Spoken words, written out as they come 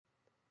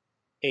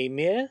A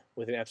me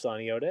with an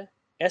epsilon iota,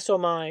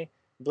 SOMI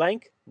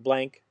blank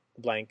blank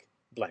blank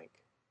blank.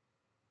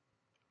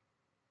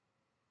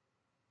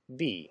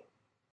 B.